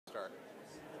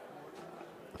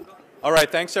All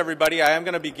right, thanks everybody. I am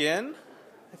going to begin.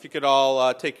 If you could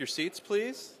all take your seats,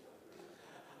 please.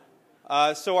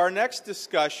 So our next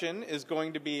discussion is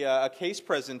going to be a case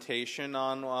presentation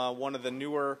on one of the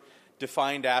newer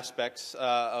defined aspects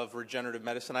of regenerative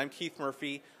medicine. I'm Keith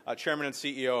Murphy, Chairman and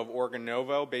CEO of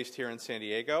OrganNovo, based here in San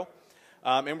Diego.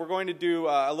 And we're going to do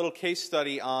a little case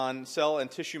study on cell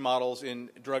and tissue models in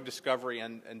drug discovery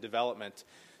and development.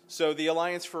 So the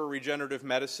Alliance for Regenerative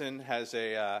Medicine has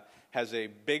a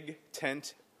big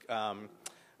intent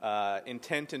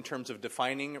in terms of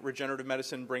defining regenerative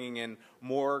medicine, bringing in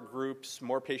more groups,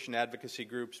 more patient advocacy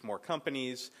groups, more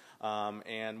companies,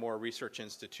 and more research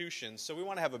institutions. So we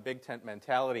want to have a big tent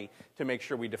mentality to make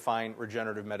sure we define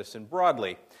regenerative medicine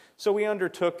broadly. So we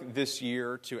undertook this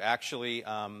year to actually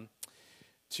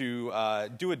do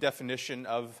a definition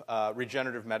of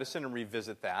regenerative medicine and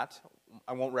revisit that.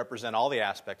 I won't represent all the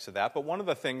aspects of that, but one of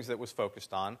the things that was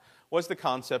focused on was the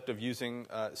concept of using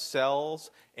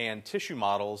cells and tissue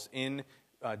models in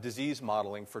disease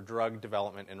modeling for drug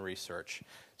development and research.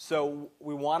 So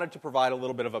we wanted to provide a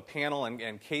little bit of a panel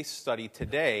and case study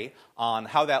today on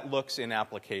how that looks in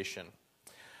application.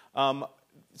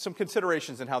 Some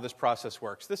considerations in how this process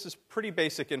works. This is pretty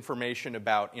basic information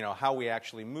about how we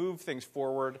actually move things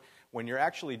forward. When you're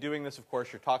actually doing this, of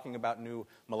course, you're talking about new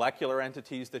molecular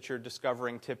entities that you're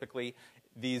discovering typically.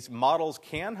 These models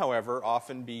can, however,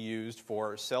 often be used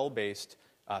for cell-based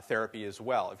therapy as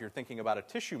well. If you're thinking about a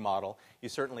tissue model, you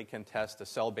certainly can test a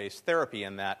cell-based therapy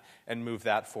in that and move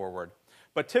that forward.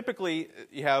 But typically,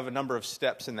 you have a number of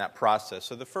steps in that process.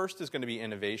 So the first is going to be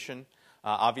innovation.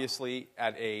 Obviously,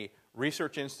 at a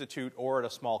research institute or at a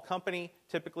small company,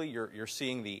 typically you're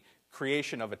seeing the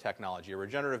creation of a technology, a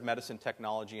regenerative medicine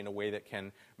technology in a way that can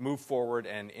move forward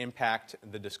and impact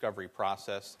the discovery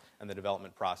process and the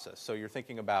development process. So you're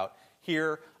thinking about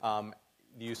here the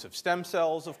use of stem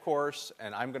cells, of course,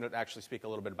 and I'm going to actually speak a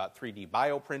little bit about 3D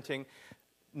bioprinting,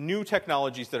 new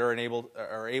technologies that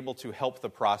are able to help the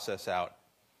process out.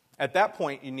 At that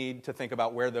point, you need to think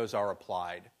about where those are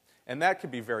applied. And that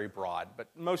could be very broad, but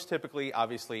most typically,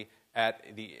 obviously, at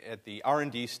the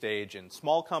R&D stage in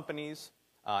small companies,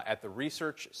 at the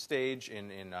research stage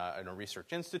in a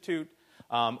research institute,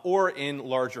 or in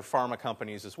larger pharma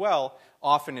companies as well,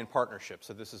 often in partnership.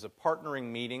 So this is a partnering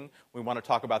meeting. We want to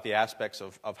talk about the aspects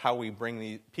of how we bring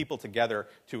the people together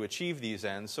to achieve these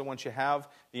ends. So once you have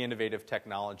the innovative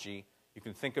technology, you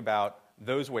can think about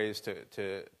those ways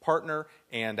to partner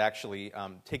and actually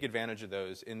take advantage of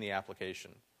those in the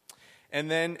application. And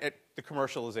then at the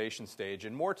commercialization stage,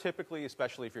 and more typically,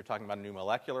 especially if you're talking about a new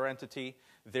molecular entity,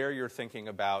 there you're thinking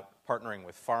about partnering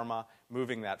with pharma,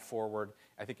 moving that forward.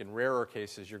 I think in rarer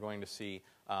cases, you're going to see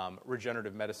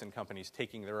regenerative medicine companies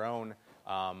taking their own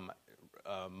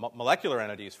molecular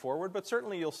entities forward, but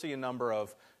certainly you'll see a number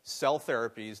of cell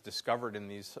therapies discovered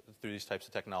through these types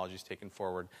of technologies taken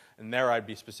forward. And there I'd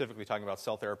be specifically talking about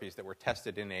cell therapies that were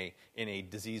tested in a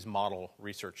disease model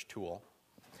research tool.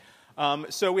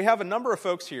 So we have a number of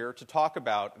folks here to talk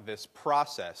about this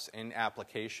process in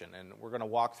application, and we're going to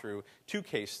walk through two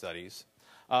case studies.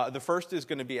 The first is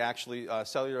going to be actually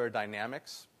Cellular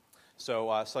Dynamics.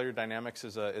 So Cellular Dynamics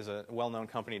is a well-known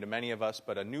company to many of us,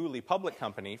 but a newly public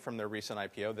company from their recent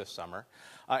IPO this summer.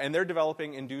 And they're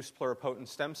developing induced pluripotent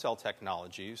stem cell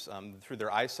technologies through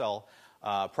their iCell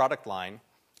product line,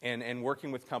 and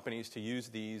working with companies to use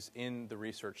these in the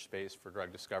research space for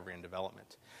drug discovery and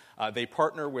development. They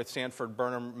partner with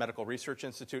Sanford-Burnham Medical Research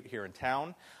Institute here in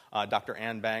town. Dr.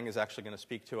 Ann Bang is actually going to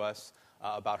speak to us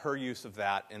about her use of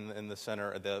that in the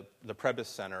center, the Prebys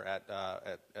Center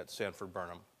at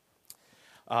Sanford-Burnham.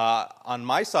 On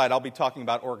my side, I'll be talking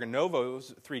about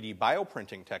OrganNovo's 3D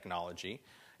bioprinting technology,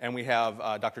 and we have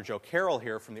Dr. Joe Carroll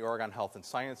here from the Oregon Health and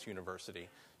Science University.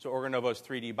 So OrganNovo's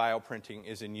 3D bioprinting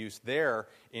is in use there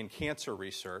in cancer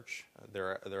research.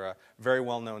 They're a very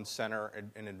well-known center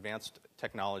in advanced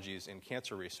technologies in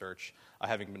cancer research,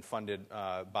 having been funded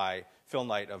by Phil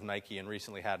Knight of Nike and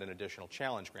recently had an additional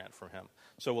challenge grant from him.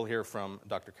 So we'll hear from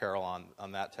Dr. Carroll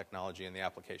on that technology and the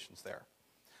applications there.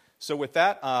 So with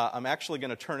that, I'm actually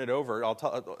going to turn it over.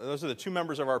 Those are the two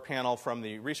members of our panel from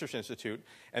the Research Institute,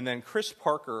 and then Chris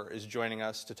Parker is joining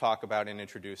us to talk about and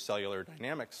introduce Cellular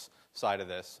Dynamics side of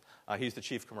this. He's the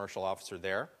Chief Commercial Officer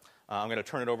there. I'm going to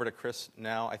turn it over to Chris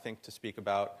now, I think, to speak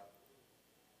about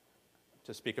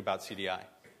CDI. Are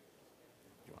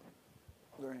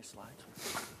there any slides?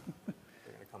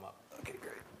 They're going to come up. Okay,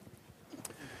 great.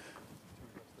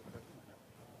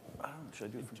 Should I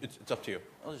do it? It's up to you.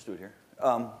 I'll just do it here.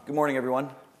 Good morning, everyone.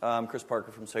 I'm Chris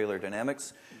Parker from Cellular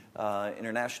Dynamics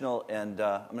International, and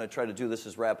I'm going to try to do this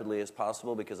as rapidly as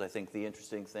possible because I think the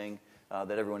interesting thing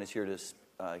that everyone is here to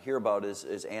hear about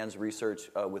is Ann's research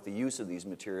with the use of these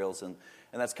materials, and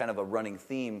that's kind of a running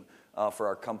theme for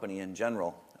our company in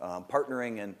general.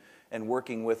 Partnering and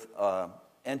working with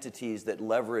entities that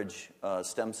leverage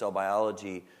stem cell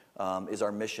biology is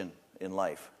our mission in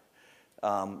life.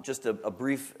 Just a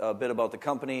brief bit about the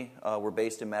company. We're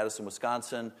based in Madison,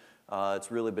 Wisconsin.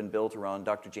 It's really been built around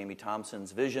Dr. Jamie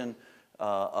Thompson's vision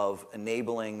of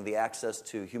enabling the access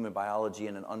to human biology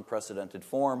in an unprecedented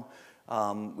form.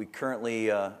 We currently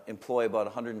employ about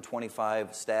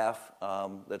 125 staff.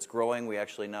 That's growing. We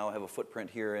actually now have a footprint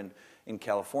here in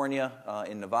California,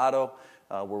 in Nevada,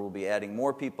 where we'll be adding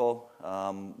more people.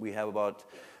 We have about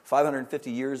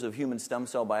 550 years of human stem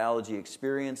cell biology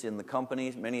experience in the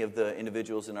company. Many of the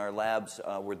individuals in our labs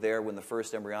were there when the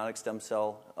first embryonic stem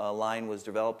cell line was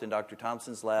developed in Dr.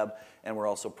 Thompson's lab, and we're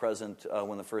also present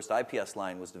when the first iPS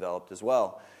line was developed as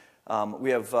well.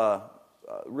 We have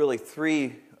really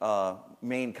three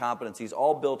main competencies,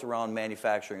 all built around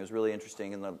manufacturing. It was really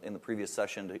interesting in the previous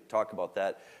session to talk about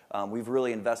that. We've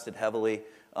really invested heavily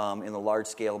in the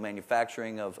large-scale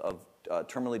manufacturing of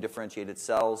terminally differentiated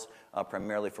cells,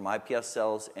 primarily from iPS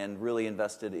cells, and really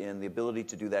invested in the ability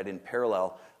to do that in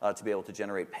parallel to be able to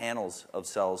generate panels of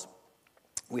cells.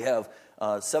 We have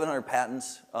 700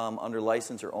 patents under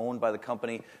license or owned by the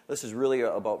company. This is really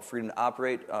about freedom to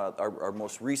operate. Our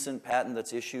most recent patent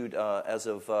that's issued as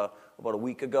of about a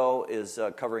week ago is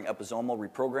covering episomal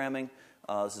reprogramming.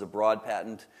 This is a broad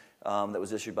patent that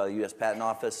was issued by the U.S. Patent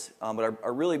Office. But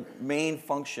our really main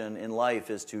function in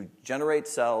life is to generate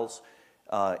cells,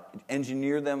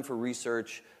 engineer them for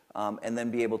research, and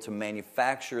then be able to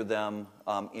manufacture them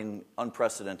in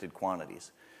unprecedented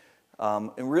quantities.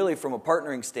 And really, from a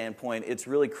partnering standpoint, it's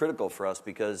really critical for us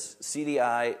because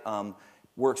CDI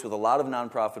works with a lot of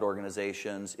nonprofit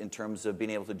organizations in terms of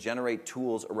being able to generate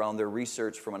tools around their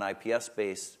research from an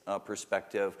IPS-based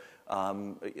perspective.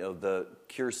 The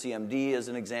Cure CMD is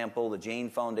an example, the Jane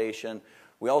Foundation.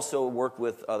 We also work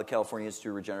with the California Institute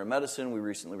of Regenerative Medicine. We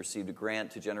recently received a grant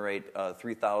to generate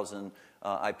 3,000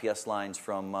 IPS lines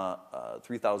from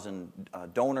 3,000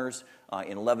 donors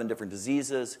in 11 different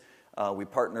diseases. We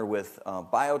partner with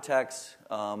biotechs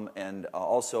and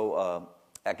also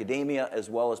academia as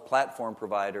well as platform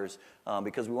providers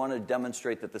because we want to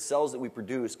demonstrate that the cells that we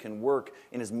produce can work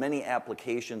in as many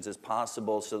applications as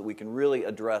possible so that we can really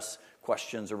address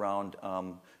questions around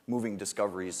moving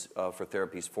discoveries for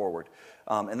therapies forward.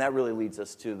 And that really leads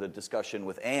us to the discussion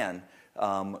with Ann,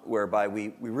 whereby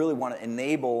we really want to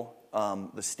enable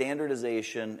the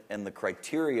standardization and the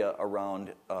criteria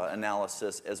around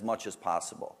analysis as much as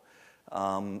possible.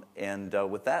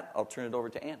 With that, I'll turn it over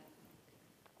to Ann.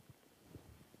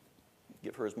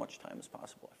 Give her as much time as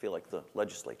possible. I feel like the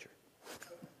legislature.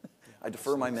 I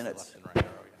defer my minutes. Left and right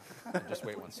arrow, yeah. Just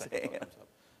wait 1 second. There's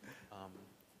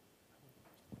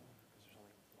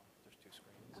two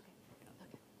screens. Okay.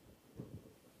 Okay.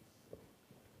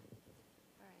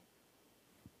 All right.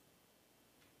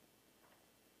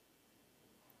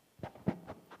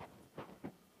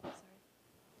 Sorry.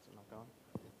 Is it not going?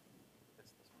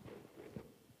 It's this one.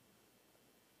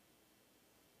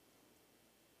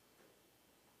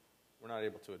 We're not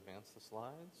able to advance the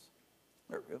slides.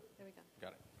 There we go. There we go.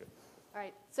 Got it. Good. All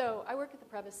right. So I work at the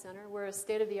Prebys Center. We're a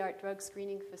state-of-the-art drug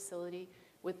screening facility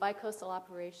with bicoastal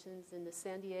operations in the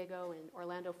San Diego and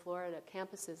Orlando, Florida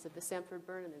campuses of the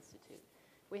Sanford-Burnham Institute.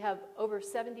 We have over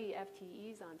 70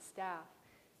 FTEs on staff.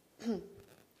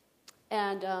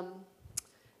 And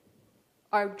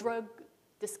our drug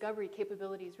discovery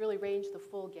capabilities really range the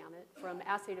full gamut from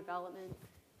assay development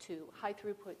to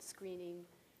high-throughput screening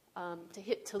to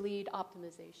hit-to-lead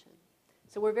optimization.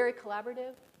 So we're very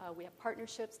collaborative. We have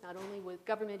partnerships not only with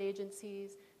government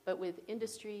agencies, but with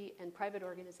industry and private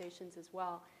organizations as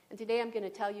well. And today I'm going to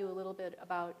tell you a little bit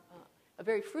about a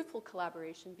very fruitful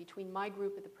collaboration between my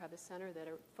group at the Prebys Center that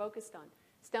are focused on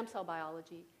stem cell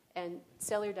biology and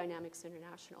Cellular Dynamics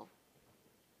International.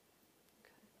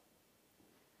 Okay.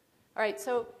 All right,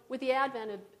 so with the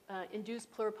advent of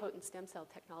induced pluripotent stem cell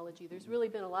technology, there's really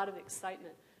been a lot of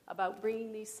excitement about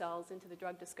bringing these cells into the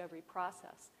drug discovery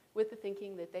process with the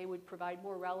thinking that they would provide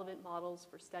more relevant models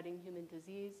for studying human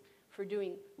disease, for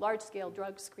doing large-scale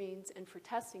drug screens, and for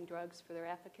testing drugs for their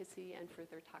efficacy and for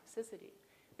their toxicity.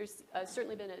 There's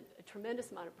certainly been a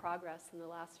tremendous amount of progress in the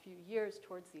last few years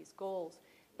towards these goals,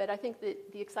 but I think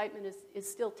that the excitement is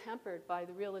still tempered by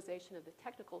the realization of the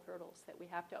technical hurdles that we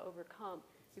have to overcome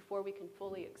before we can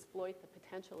fully exploit the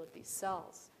potential of these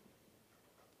cells.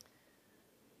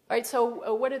 All right,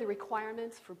 so what are the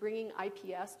requirements for bringing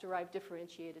iPS-derived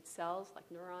differentiated cells like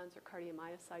neurons or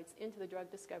cardiomyocytes into the drug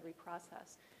discovery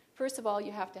process? First of all,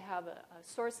 you have to have a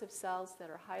source of cells that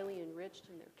are highly enriched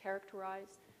and they're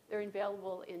characterized. They're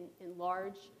available in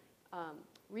large,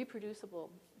 reproducible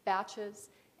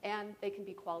batches, and they can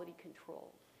be quality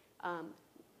controlled.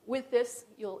 With this,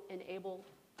 you'll enable,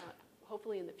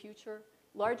 hopefully in the future,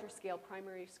 larger scale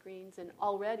primary screens and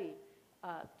already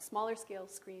smaller scale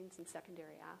screens and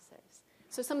secondary assays.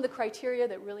 So some of the criteria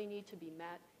that really need to be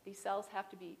met, these cells have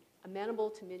to be amenable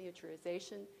to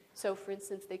miniaturization. So for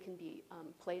instance, they can be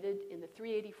plated in the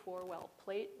 384 well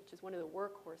plate, which is one of the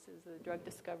workhorses of the drug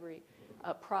discovery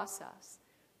process.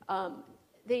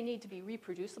 They need to be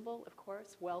reproducible, of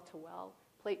course, well to well,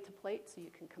 plate to plate, so you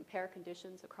can compare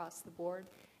conditions across the board.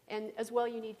 And as well,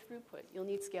 you need throughput. You'll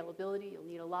need scalability. You'll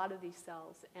need a lot of these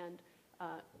cells. And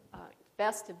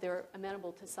best if they're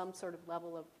amenable to some sort of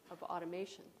level of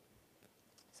automation.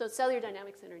 So Cellular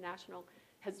Dynamics International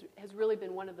has really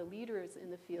been one of the leaders in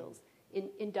the fields in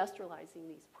industrializing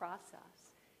these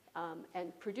processes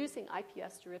and producing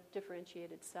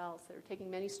iPS-differentiated cells that are taking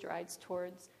many strides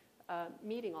towards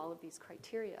meeting all of these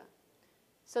criteria.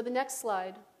 So the next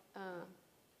slide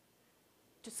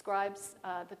describes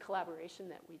the collaboration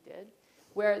that we did,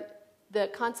 where the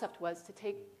concept was to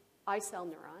take eye-cell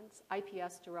neurons,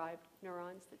 iPS-derived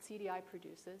neurons that CDI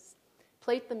produces,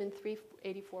 plate them in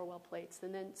 384 well plates,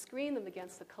 and then screen them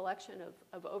against a collection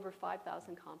of over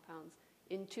 5,000 compounds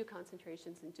in 2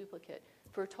 concentrations in duplicate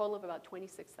for a total of about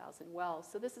 26,000 wells.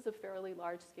 So this is a fairly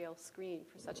large-scale screen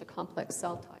for such a complex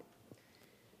cell type.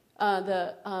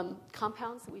 The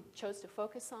compounds that we chose to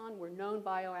focus on were known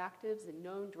bioactives and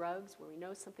known drugs where we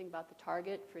know something about the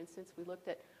target. For instance, we looked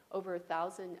at over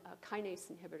 1,000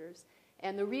 kinase inhibitors.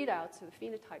 And the readouts or the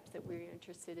phenotypes that we were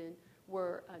interested in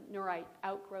were neurite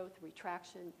outgrowth,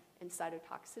 retraction, and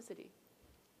cytotoxicity.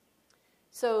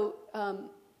 So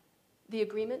the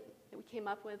agreement that we came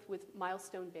up with was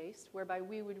milestone-based, whereby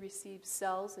we would receive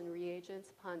cells and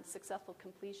reagents upon successful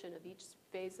completion of each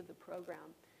phase of the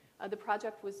program. The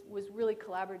project was really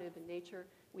collaborative in nature.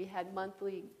 We had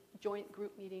monthly joint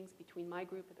group meetings between my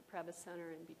group at the Prebys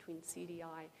Center and between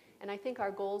CDI. And I think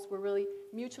our goals were really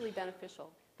mutually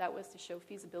beneficial. That was to show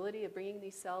feasibility of bringing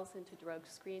these cells into drug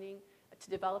screening, to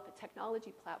develop a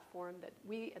technology platform that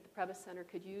we at the Prebys Center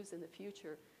could use in the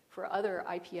future for other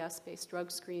iPS-based drug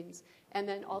screens, and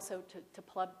then also to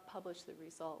publish the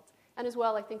results. And as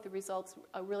well, I think the results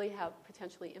really have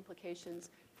potentially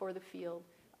implications for the field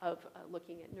of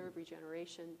looking at nerve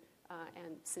regeneration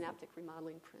and synaptic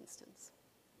remodeling, for instance.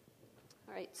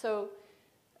 All right, so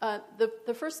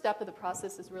the first step of the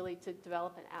process is really to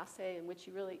develop an assay in which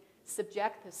you really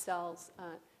subject the cells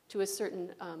to a certain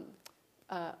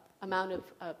amount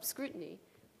of scrutiny.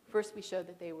 First, we showed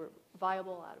that they were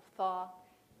viable out of thaw,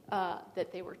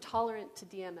 that they were tolerant to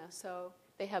DMSO.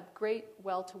 They have great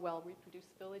well-to-well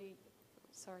reproducibility.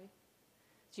 Sorry.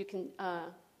 So you can,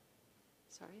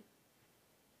 sorry.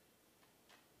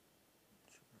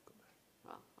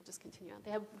 Well, I'll just continue on.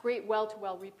 They have great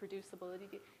well-to-well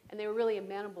reproducibility, and they were really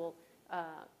amenable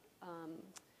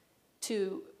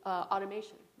to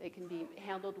automation. They can be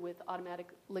handled with automatic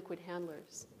liquid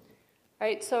handlers. All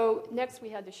right, so next we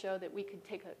had to show that we could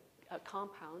take a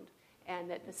compound and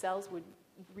that the cells would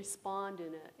respond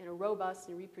in a robust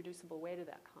and reproducible way to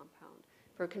that compound.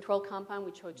 For a control compound,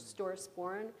 we chose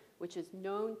staurosporin, which is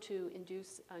known to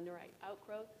induce neurite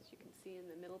outgrowth, as you can see in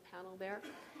the middle panel there.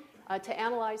 To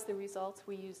analyze the results,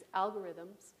 we used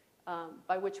algorithms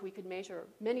by which we could measure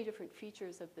many different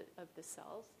features of the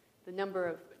cells, the number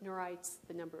of neurites,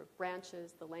 the number of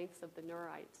branches, the lengths of the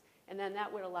neurites. And then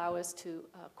that would allow us to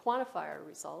quantify our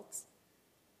results,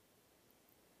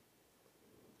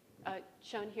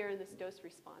 shown here in this dose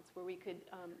response, where we could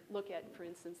look at, for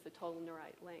instance, the total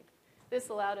neurite length. This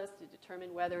allowed us to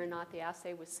determine whether or not the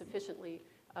assay was sufficiently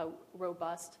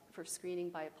robust for screening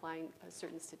by applying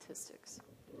certain statistics.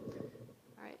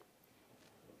 All right.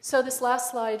 So this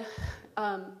last slide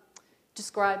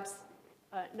describes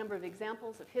a number of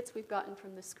examples of hits we've gotten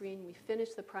from the screen. We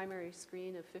finished the primary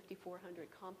screen of 5,400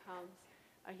 compounds.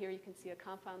 Here you can see a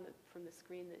compound from the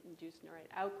screen that induced neurite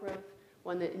outgrowth,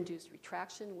 one that induced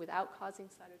retraction without causing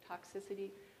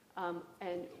cytotoxicity,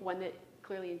 and one that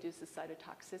clearly induces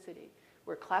cytotoxicity.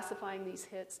 We're classifying these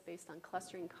hits based on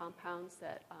clustering compounds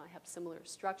that have similar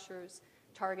structures,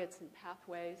 targets, and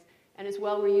pathways. And as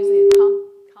well, we're using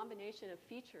a combination of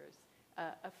features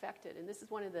affected. And this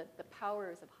is one of the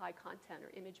powers of high content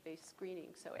or image-based screening.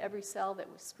 So every cell that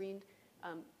was screened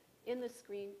in the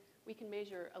screen, we can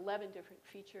measure 11 different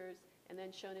features. And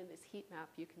then shown in this heat map,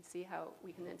 you can see how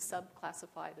we can then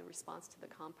sub-classify the response to the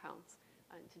compounds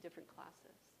into different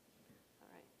classes. All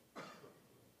right.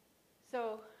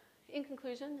 So in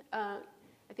conclusion, I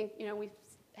think we've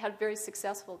had very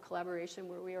successful collaboration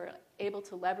where we were able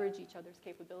to leverage each other's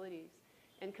capabilities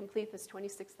and complete this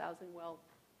 26,000 well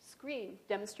screen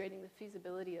demonstrating the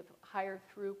feasibility of higher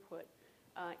throughput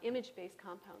image-based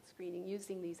compound screening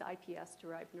using these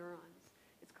iPS-derived neurons.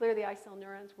 It's clear the eye cell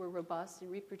neurons were robust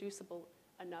and reproducible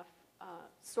enough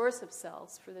source of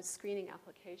cells for this screening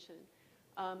application.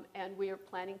 And we are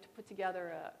planning to put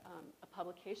together a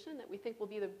publication that we think will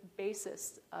be the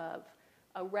basis of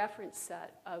a reference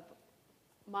set of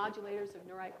modulators of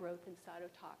neurite growth and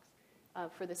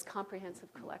cytotox for this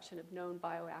comprehensive collection of known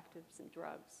bioactives and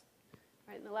drugs.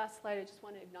 Right, in the last slide, I just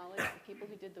want to acknowledge the people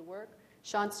who did the work.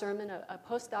 Sean Sermon, a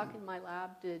postdoc in my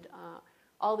lab, did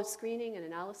all the screening and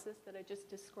analysis that I just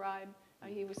described.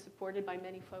 He was supported by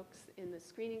many folks in the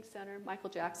screening center. Michael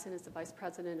Jackson is the vice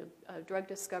president of drug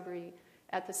discovery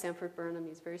at the Sanford-Burnham.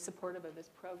 He's very supportive of this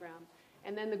program.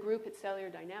 And then the group at Cellular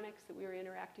Dynamics that we were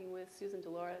interacting with, Susan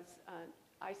Delores,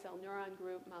 eye cell neuron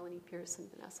group, Malini Pierce, and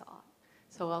Vanessa Ott.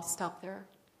 So I'll stop there.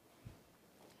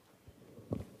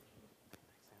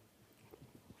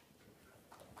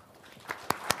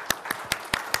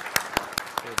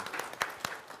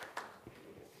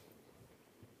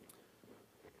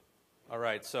 All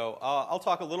right, so I'll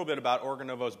talk a little bit about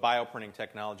Organovo's bioprinting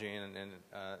technology, and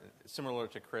similar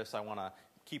to Chris, I want to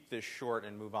keep this short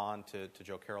and move on to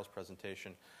Joe Carroll's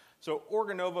presentation. So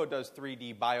Organovo does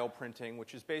 3D bioprinting,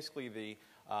 which is basically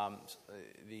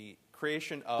the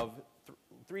creation of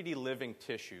 3D living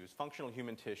tissues, functional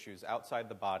human tissues outside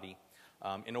the body,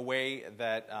 in a way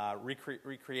that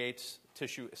recreates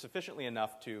tissue sufficiently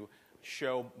enough to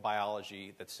show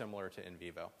biology that's similar to in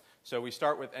vivo. So we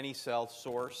start with any cell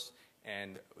source,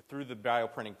 and through the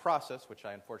bioprinting process, which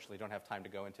I unfortunately don't have time to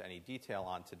go into any detail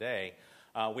on today,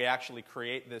 we actually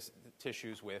create this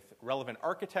tissues with relevant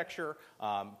architecture,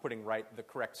 putting the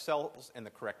correct cells in the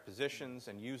correct positions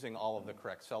and using all of the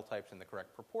correct cell types in the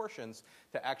correct proportions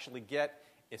to actually get,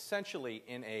 essentially,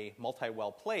 in a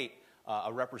multi-well plate,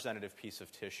 a representative piece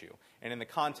of tissue. And in the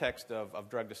context of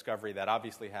drug discovery, that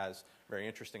obviously has very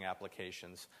interesting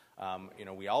applications.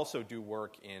 We also do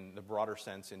work in the broader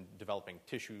sense in developing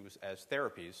tissues as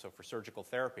therapies, so for surgical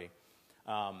therapy,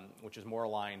 which is more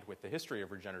aligned with the history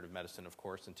of regenerative medicine, of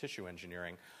course, and tissue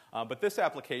engineering. But this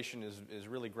application is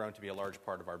really grown to be a large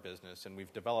part of our business, and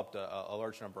we've developed a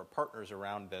large number of partners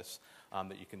around this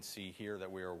that you can see here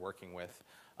that we are working with.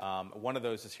 One of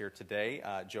those is here today,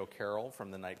 Joe Carroll from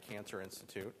the Knight Cancer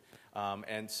Institute.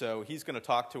 And so he's going to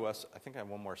talk to us. I think I have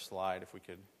one more slide if we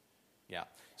could. Yeah.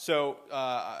 So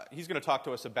he's going to talk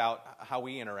to us about how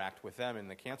we interact with them in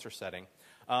the cancer setting.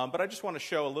 But I just want to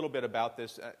show a little bit about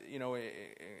this,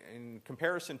 in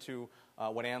comparison to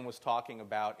what Ann was talking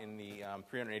about in the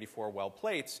 384 well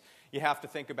plates. You have to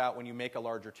think about when you make a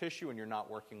larger tissue and you're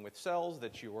not working with cells,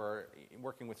 that you are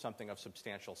working with something of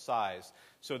substantial size.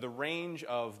 So the range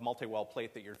of multi-well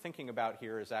plate that you're thinking about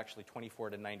here is actually 24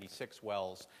 to 96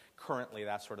 wells. Currently,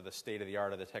 that's sort of the state of the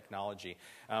art of the technology.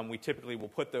 We typically will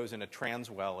put those in a trans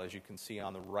well, as you can see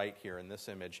on the right here in this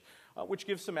image, which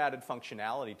gives some added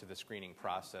functionality to the screening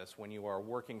process. When you are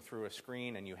working through a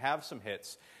screen and you have some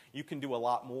hits, you can do a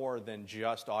lot more than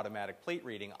just automatic plate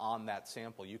reading on that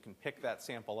sample. You can pick that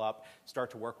sample up,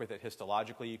 start to work with it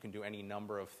histologically. You can do any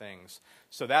number of things.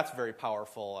 So that's very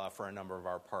powerful for a number of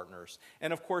our partners.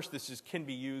 And of course, this can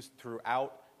be used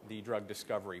throughout the drug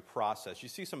discovery process. You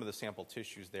see some of the sample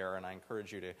tissues there, and I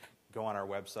encourage you to go on our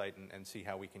website and see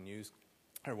how we can use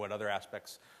or what other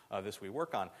aspects of this we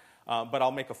work on. But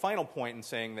I'll make a final point in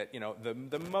saying that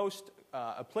the most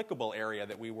applicable area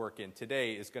that we work in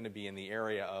today is going to be in the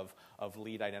area of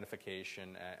lead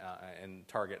identification and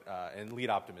target and lead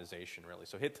optimization, really.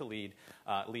 So hit to lead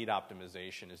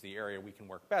optimization is the area we can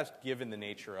work best, given the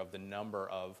nature of the number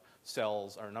of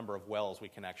cells or number of wells we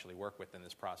can actually work with in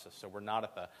this process. So we're not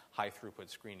at the high throughput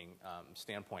screening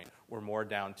standpoint. We're more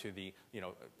down to the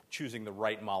choosing the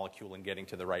right molecule and getting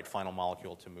to the right final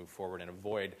molecule to move forward and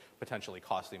avoid potentially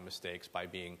costly mistakes by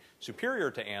being superior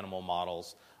to animal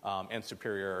models and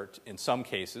superior in some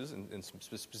cases in some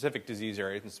specific disease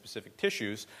areas and specific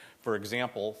tissues. For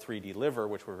example, 3D liver,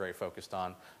 which we're very focused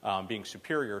on, being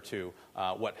superior to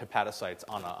what hepatocytes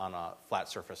on a flat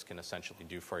surface can essentially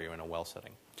do for you in a well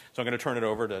setting. So I'm going to turn it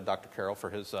over to Dr. Carroll for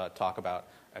his talk about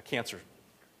cancer.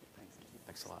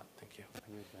 Thanks a lot. Thank you.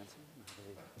 Are you advancing?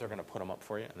 They're going to put them up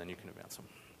for you, and then you can advance them.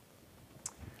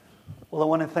 Well, I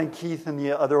want to thank Keith and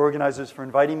the other organizers for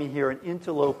inviting me here, an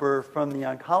interloper from the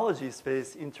oncology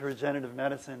space into regenerative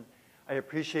medicine. I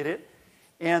appreciate it.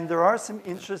 And there are some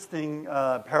interesting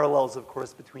parallels, of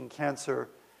course, between cancer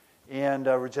and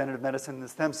regenerative medicine in the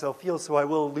stem cell field, so I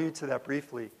will allude to that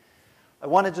briefly. I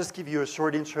want to just give you a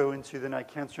short intro into the Knight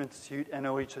Cancer Institute and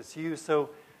OHSU. So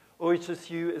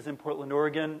OHSU is in Portland,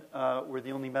 Oregon. We're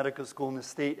the only medical school in the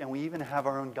state, and we even have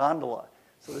our own gondola.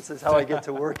 So this is how I get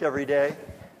to work every day.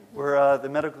 The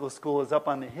medical school is up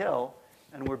on the hill,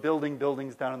 and we're building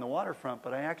buildings down on the waterfront,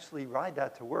 but I actually ride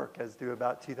that to work, as do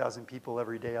about 2,000 people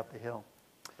every day up the hill.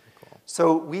 Cool.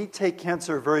 So we take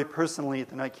cancer very personally at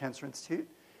the Knight Cancer Institute.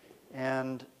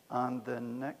 And on the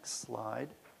next slide,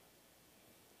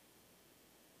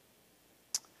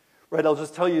 right, I'll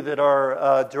just tell you that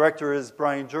our director is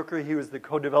Brian Jerker. He was the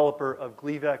co-developer of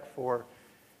Gleevec for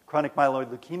chronic myeloid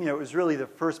leukemia. It was really the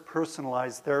first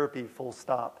personalized therapy, full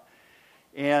stop.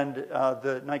 And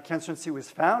the Knight Cancer Institute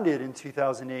was founded in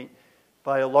 2008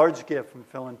 by a large gift from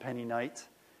Phil and Penny Knight,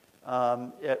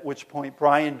 at which point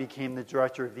Brian became the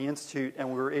director of the institute, and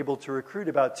we were able to recruit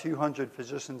about 200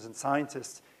 physicians and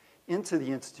scientists into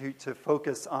the institute to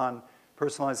focus on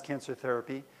personalized cancer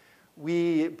therapy.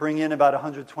 We bring in about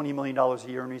 $120 million a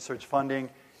year in research funding,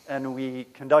 and we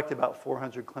conduct about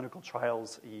 400 clinical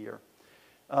trials a year.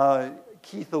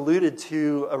 Keith alluded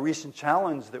to a recent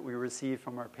challenge that we received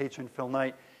from our patron Phil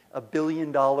Knight, $1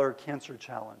 billion cancer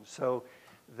challenge. So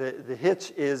the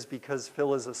hitch is because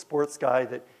Phil is a sports guy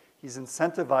that he's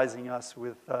incentivizing us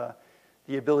with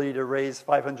the ability to raise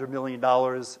 $500 million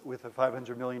with a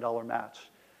 $500 million match.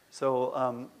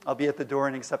 So I'll be at the door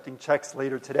and accepting checks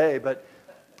later today, but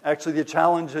actually the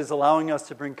challenge is allowing us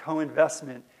to bring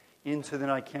co-investment into the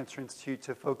Knight Cancer Institute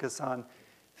to focus on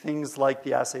things like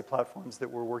the assay platforms that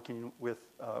we're working with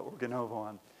Organovo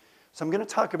on. So I'm going to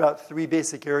talk about three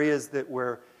basic areas that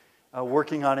we're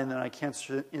working on in the Knight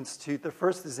Cancer Institute. The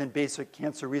first is in basic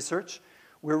cancer research,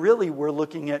 where really we're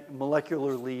looking at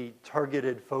molecularly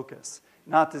targeted focus,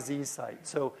 not disease site.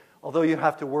 So although you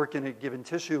have to work in a given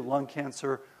tissue, lung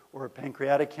cancer or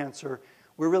pancreatic cancer,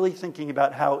 we're really thinking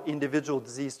about how individual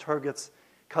disease targets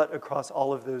cut across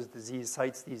all of those disease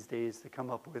sites these days to come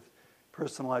up with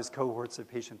personalized cohorts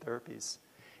of patient therapies.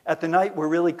 At the Knight, we're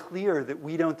really clear that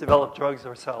we don't develop drugs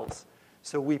ourselves.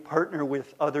 So we partner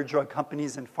with other drug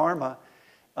companies and pharma.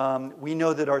 We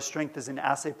know that our strength is in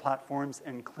assay platforms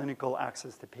and clinical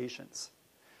access to patients.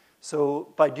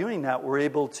 So by doing that, we're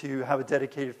able to have a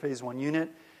dedicated phase 1 unit,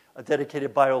 a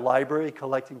dedicated biolibrary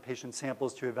collecting patient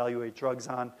samples to evaluate drugs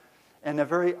on, and a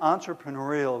very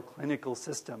entrepreneurial clinical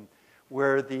system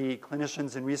where the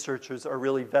clinicians and researchers are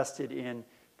really vested in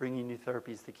bringing new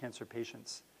therapies to cancer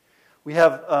patients. We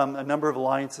have a number of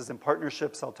alliances and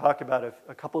partnerships. I'll talk about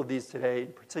a couple of these today,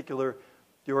 in particular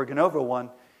the Organovo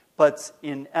one. But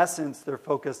in essence, they're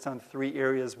focused on three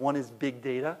areas. One is big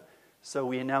data. So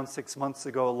we announced 6 months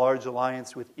ago a large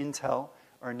alliance with Intel,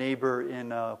 our neighbor in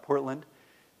Portland.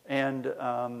 And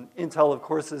Intel, of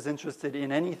course, is interested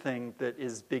in anything that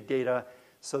is big data.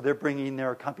 So they're bringing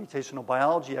their computational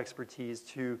biology expertise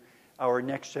to our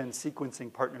next-gen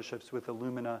sequencing partnerships with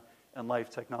Illumina and Life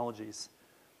Technologies.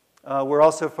 We're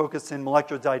also focused in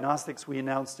molecular diagnostics. We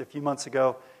announced a few months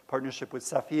ago a partnership with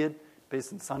Cepheid,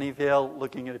 based in Sunnyvale,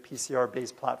 looking at a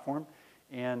PCR-based platform.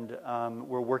 And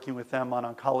we're working with them on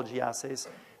oncology assays.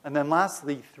 And then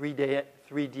lastly,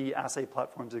 3D assay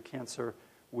platforms of cancer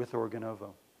with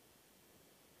Organovo.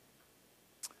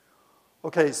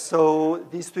 Okay, so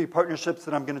these three partnerships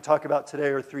that I'm going to talk about today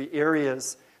are three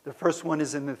areas. The first one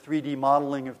is in the 3D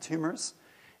modeling of tumors.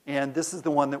 And this is the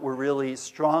one that we're really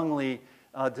strongly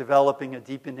developing a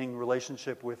deepening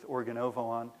relationship with Organovo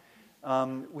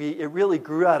on. It really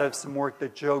grew out of some work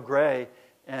that Joe Gray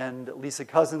and Lisa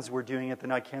Cousins were doing at the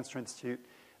Knight Cancer Institute,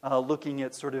 looking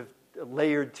at sort of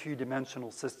layered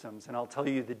two-dimensional systems. And I'll tell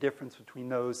you the difference between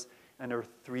those and our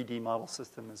 3D model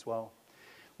system as well.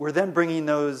 We're then bringing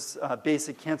those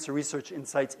basic cancer research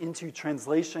insights into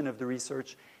translation of the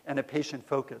research and a patient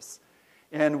focus.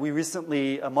 And we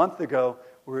recently, a month ago,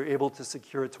 were able to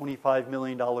secure a $25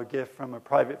 million gift from a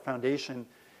private foundation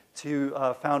to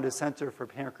found a center for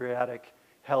pancreatic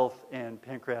health and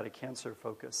pancreatic cancer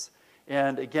focus.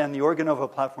 And again, the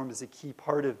Organovo platform is a key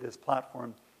part of this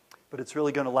platform, but it's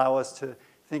really going to allow us to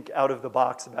think out of the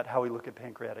box about how we look at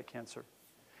pancreatic cancer.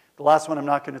 The last one I'm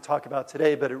not going to talk about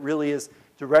today, but it really is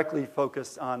directly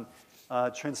focused on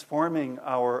transforming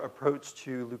our approach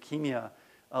to leukemia,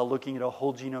 looking at a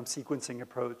whole genome sequencing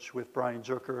approach with Brian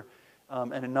Jerker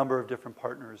and a number of different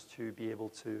partners to be able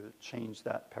to change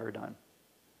that paradigm.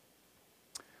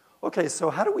 Okay, so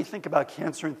how do we think about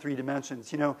cancer in 3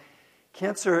 dimensions? You know,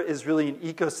 cancer is really an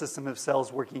ecosystem of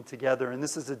cells working together, and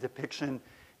this is a depiction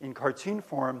in cartoon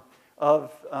form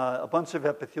of a bunch of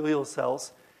epithelial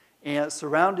cells and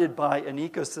surrounded by an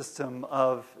ecosystem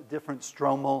of different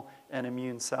stromal and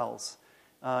immune cells.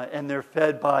 And they're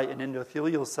fed by an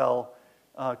endothelial cell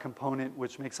component,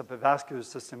 which makes up a vascular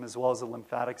system, as well as a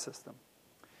lymphatic system.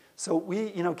 So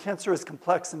cancer is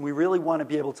complex, and we really want to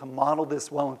be able to model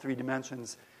this well in 3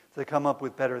 dimensions to come up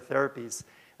with better therapies.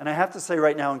 And I have to say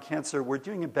right now in cancer, we're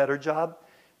doing a better job,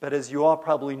 but as you all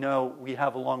probably know, we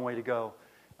have a long way to go.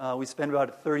 We spend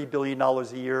about $30 billion a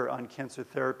year on cancer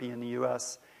therapy in the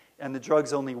US, and the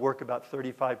drugs only work about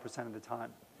 35% of the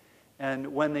time.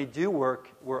 And when they do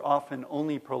work, we're often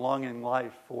only prolonging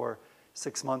life for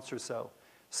 6 months or so.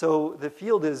 So the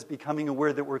field is becoming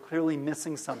aware that we're clearly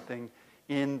missing something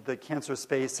in the cancer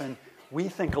space, and we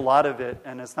think a lot of it,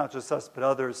 and it's not just us but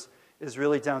others, is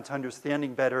really down to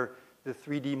understanding better the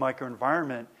 3D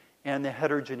microenvironment and the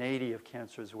heterogeneity of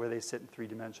cancers where they sit in 3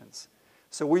 dimensions.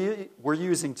 So we're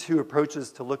using 2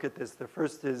 approaches to look at this. The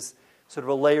first is sort of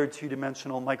a layered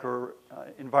 2-dimensional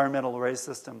microenvironmental array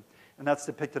system, and that's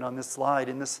depicted on this slide.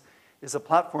 And this is a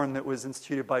platform that was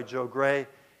instituted by Joe Gray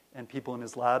and people in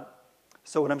his lab.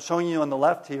 So what I'm showing you on the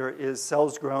left here is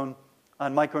cells grown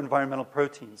on microenvironmental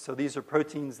proteins. So these are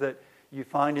proteins that you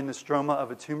find in the stroma of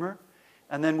a tumor.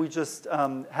 And then we just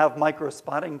have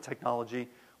microspotting technology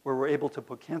where we're able to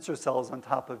put cancer cells on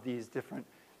top of these different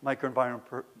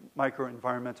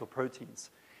microenvironmental proteins.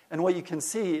 And what you can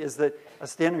see is that a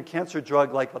standard cancer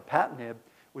drug like lapatinib,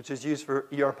 which is used for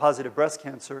ER-positive breast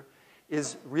cancer,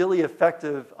 is really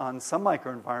effective on some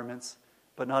microenvironments,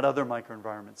 but not other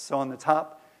microenvironments. So on the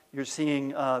top, you're seeing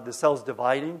the cells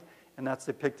dividing, and that's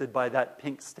depicted by that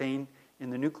pink stain in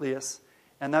the nucleus.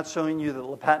 And that's showing you that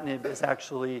lapatinib is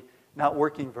actually not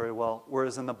working very well,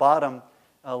 whereas in the bottom,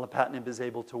 lapatinib is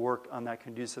able to work on that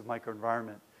conducive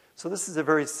microenvironment. So this is a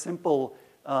very simple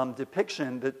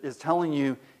depiction that is telling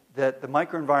you that the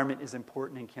microenvironment is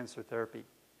important in cancer therapy.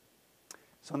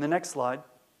 So on the next slide,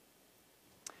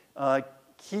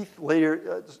 Keith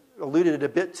later alluded a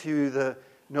bit to the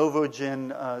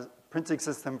Novogen printing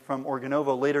system from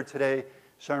Organovo. Later today,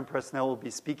 Sharon Presnell will be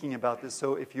speaking about this.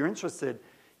 So if you're interested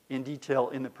in detail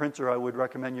in the printer, I would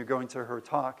recommend you going to her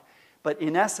talk. But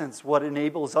in essence, what it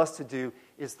enables us to do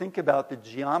is think about the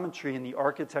geometry and the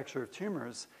architecture of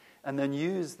tumors and then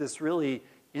use this really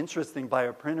interesting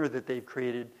bioprinter that they've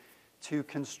created to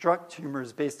construct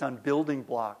tumors based on building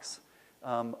blocks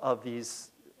of these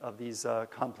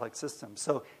complex systems.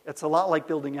 So it's a lot like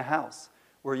building a house,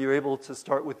 where you're able to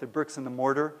start with the bricks and the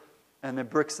mortar, and the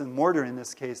bricks and mortar in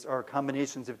this case are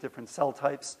combinations of different cell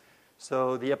types.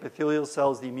 So the epithelial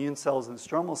cells, the immune cells, and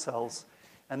stromal cells,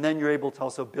 and then you're able to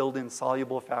also build in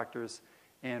soluble factors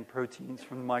and proteins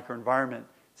from the microenvironment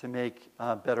to make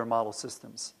better model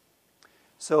systems.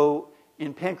 So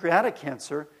in pancreatic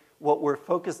cancer, what we're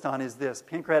focused on is this.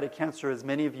 Pancreatic cancer, as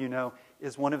many of you know,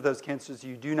 is one of those cancers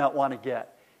you do not want to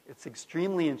get. It's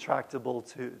extremely intractable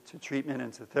to treatment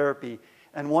and to therapy.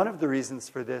 And one of the reasons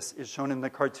for this is shown in the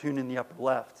cartoon in the upper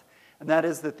left. And that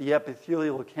is that the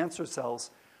epithelial cancer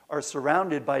cells are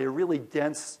surrounded by a really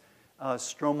dense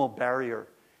stromal barrier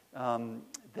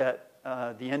that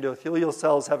the endothelial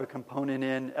cells have a component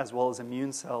in, as well as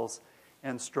immune cells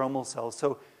and stromal cells.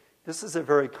 So this is a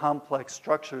very complex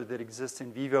structure that exists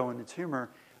in vivo in the tumor,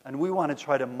 and we want to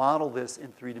try to model this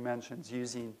in 3 dimensions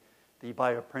using the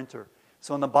bioprinter.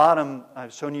 So on the bottom,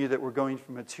 I've shown you that we're going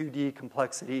from a 2D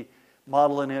complexity,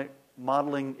 modeling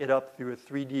it up through a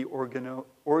 3D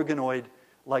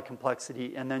organoid-like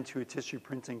complexity, and then to a tissue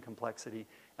printing complexity,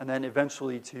 and then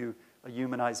eventually to a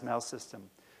humanized mouse system.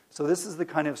 So this is the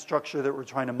kind of structure that we're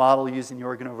trying to model using the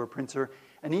Organovo printer.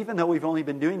 And even though we've only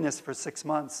been doing this for 6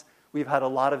 months, we've had a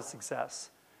lot of success.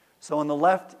 So on the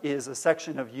left is a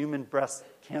section of human breast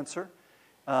cancer,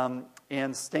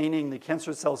 and staining the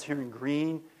cancer cells here in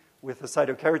green with the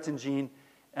cytokeratin gene,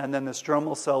 and then the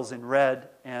stromal cells in red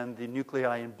and the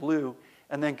nuclei in blue,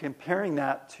 and then comparing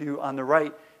that to, on the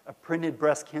right, a printed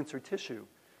breast cancer tissue.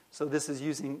 So this is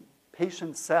using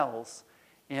patient cells,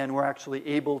 and we're actually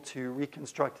able to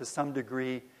reconstruct to some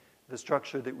degree the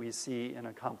structure that we see in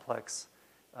a complex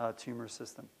tumor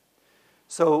system.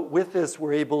 So with this,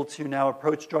 we're able to now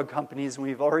approach drug companies, and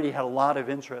we've already had a lot of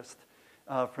interest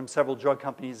from several drug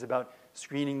companies about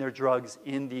screening their drugs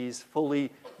in these fully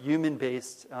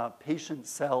human-based, patient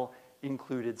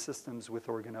cell-included systems with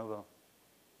Organovo.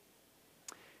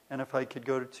 And if I could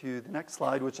go to the next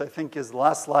slide, which I think is the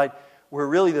last slide, where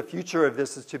really the future of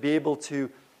this is to be able to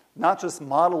not just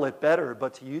model it better,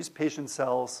 but to use patient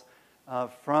cells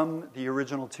from the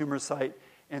original tumor site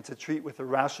and to treat with a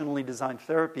rationally designed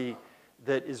therapy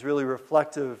that is really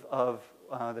reflective of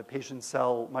the patient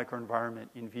cell microenvironment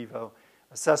in vivo,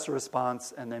 assess the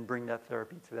response, and then bring that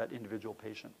therapy to that individual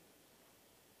patient.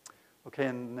 Okay,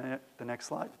 and the next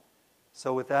slide.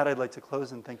 So with that, I'd like to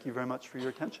close, and thank you very much for your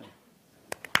attention.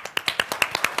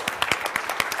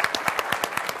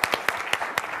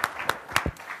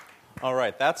 All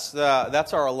right, that's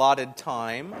our allotted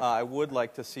time. I would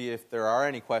like to see if there are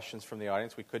any questions from the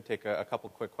audience. We could take a couple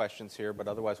quick questions here, but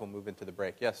otherwise we'll move into the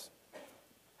break. Yes? I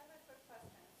have a quick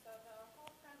question. So the whole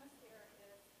premise here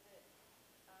is that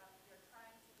you're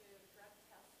trying to do drug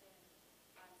testing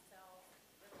on cells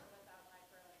with or without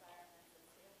microenvironments and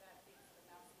see if that beats the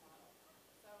mouse model.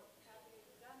 So have you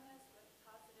done this with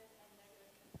positive and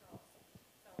negative controls?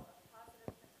 So a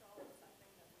positive control is something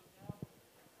that we know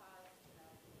can cause,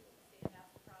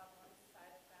 CNS problems,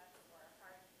 side effects, or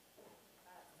heart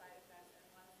side effects, and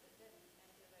ones that didn't. And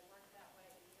do they work that way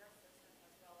in your system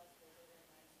as well as they did in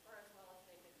mice, or as well as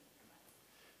they did in mice?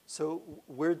 So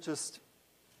we're just,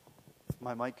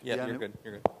 my mic? Yeah, you're good.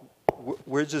 You're good.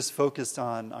 We're just focused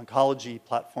on oncology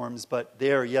platforms, but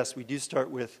there, yes, we do start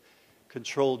with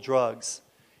controlled drugs,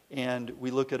 and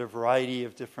we look at a variety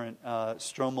of different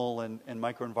stromal and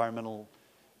microenvironmental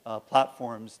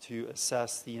platforms to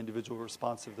assess the individual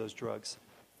response of those drugs.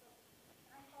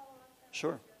 Can I follow up then?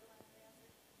 Sure.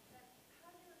 Then how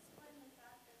do you explain the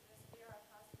fact that this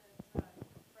ER-positive drug,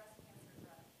 breast cancer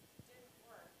drug, did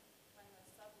work when the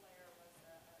sublayer was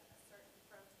a certain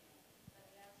protein, that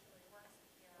it actually works in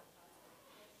ER-positive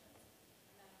patients?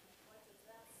 And then what does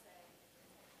that say if you're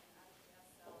taking iPS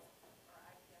cells or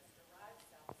iPS-derived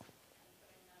cells and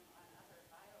putting them on other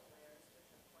biolayers, which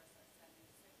of course are sending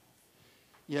signals?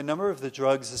 Yeah, a number of the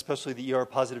drugs, especially the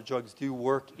ER-positive drugs, do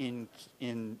work in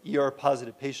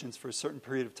ER-positive patients for a certain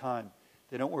period of time.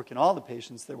 They don't work in all the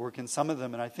patients. They work in some of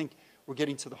them, and I think we're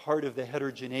getting to the heart of the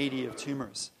heterogeneity of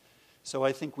tumors. So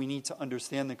I think we need to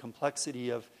understand the complexity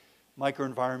of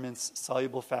microenvironments,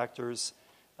 soluble factors,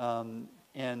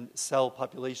 and cell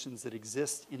populations that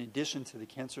exist in addition to the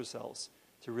cancer cells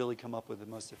to really come up with the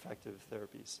most effective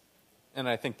therapies. And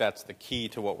I think that's the key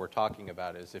to what we're talking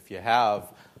about is if you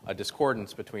have a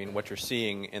discordance between what you're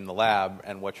seeing in the lab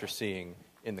and what you're seeing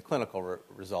in the clinical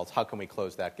results, how can we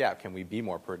close that gap? Can we be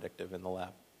more predictive in the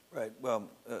lab? Right. Well,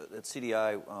 at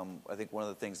CDI, I think one of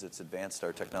the things that's advanced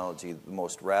our technology the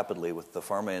most rapidly with the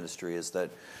pharma industry is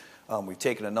that we've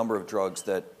taken a number of drugs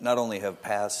that not only have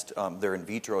passed their in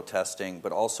vitro testing,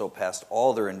 but also passed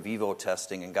all their in vivo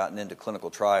testing and gotten into clinical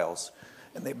trials.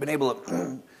 And they've been able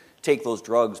to take those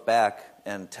drugs back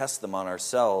and test them on our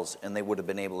cells, and they would have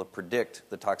been able to predict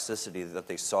the toxicity that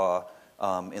they saw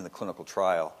in the clinical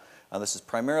trial. This is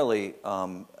primarily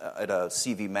at a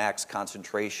CV max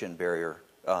concentration barrier.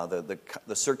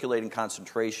 The circulating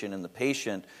concentration in the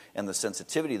patient and the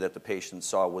sensitivity that the patient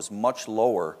saw was much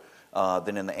lower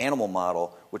than in the animal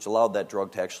model, which allowed that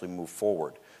drug to actually move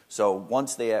forward. So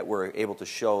once they were able to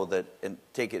show that and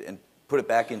take it and put it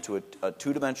back into a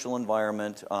two-dimensional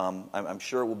environment, I'm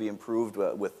sure it will be improved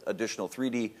with additional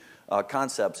 3D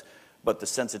concepts, but the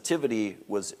sensitivity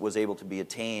was able to be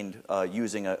attained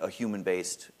using a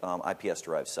human-based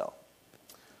iPS-derived cell.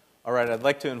 All right, I'd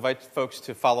like to invite folks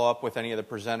to follow up with any of the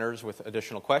presenters with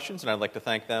additional questions, and I'd like to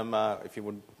thank them, if you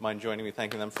wouldn't mind joining me,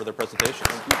 thanking them for their presentation.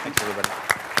 Thanks, everybody.